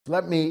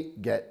Let me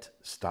get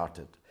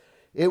started.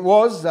 It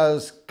was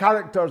as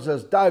characters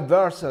as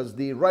diverse as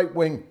the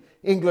right-wing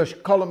English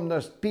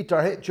columnist Peter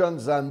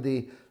Hitchens and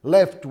the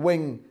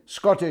left-wing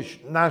Scottish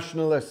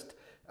nationalist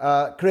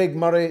Craig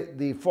Murray,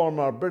 the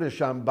former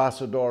British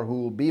ambassador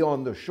who will be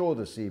on the show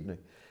this evening.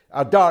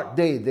 A dark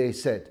day, they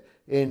said,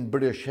 in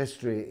British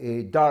history.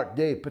 A dark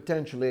day,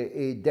 potentially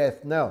a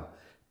death knell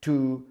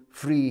to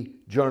free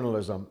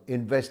journalism,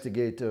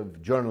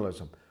 investigative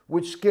journalism,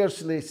 which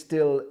scarcely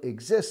still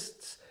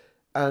exists,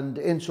 and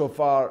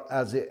insofar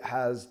as it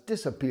has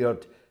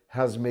disappeared,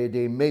 has made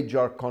a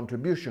major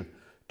contribution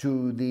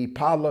to the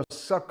parlous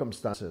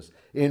circumstances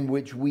in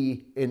which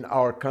we, in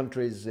our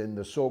countries in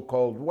the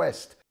so-called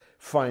West,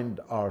 find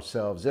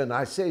ourselves in.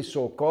 I say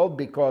so-called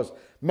because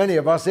many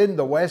of us in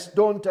the West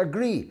don't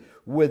agree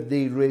with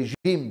the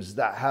regimes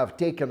that have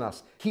taken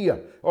us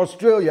here.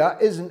 Australia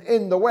isn't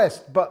in the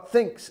West, but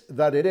thinks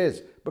that it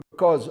is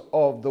because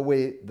of the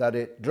way that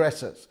it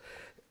dresses.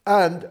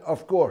 And,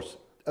 of course,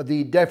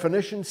 the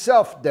definition,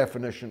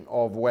 self-definition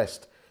of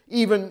West,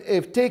 even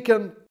if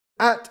taken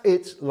at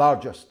its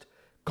largest,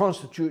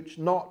 constitutes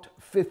not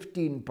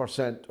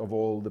 15% of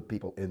all the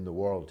people in the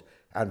world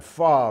and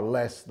far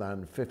less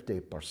than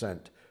 50%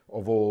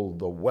 of all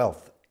the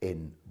wealth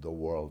in the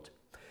world.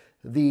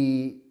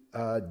 The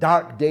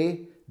dark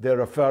day they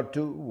referred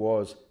to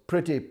was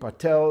Priti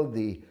Patel,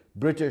 the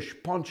British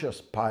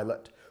Pontius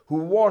Pilate, who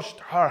washed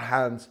her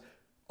hands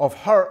of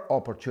her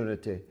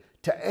opportunity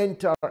to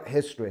enter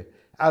history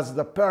as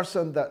the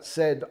person that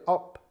said,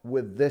 "Up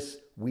with this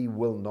we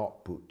will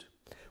not put.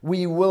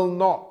 We will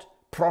not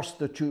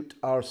prostitute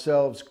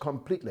ourselves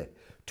completely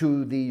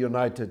to the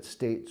United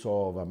States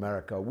of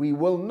America. We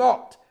will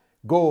not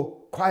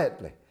go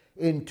quietly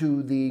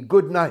into the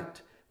good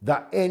night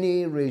that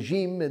any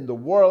regime in the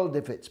world,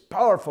 if it's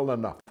powerful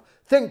enough,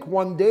 think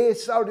one day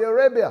Saudi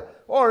Arabia,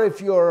 or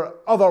if you're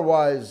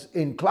otherwise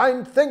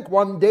inclined, think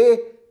one day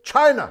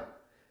China,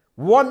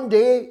 one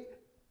day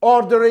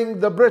ordering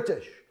the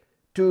British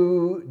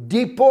to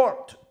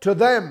deport to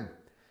them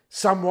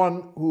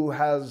someone who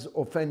has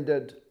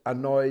offended,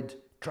 annoyed,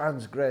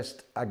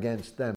 transgressed against them.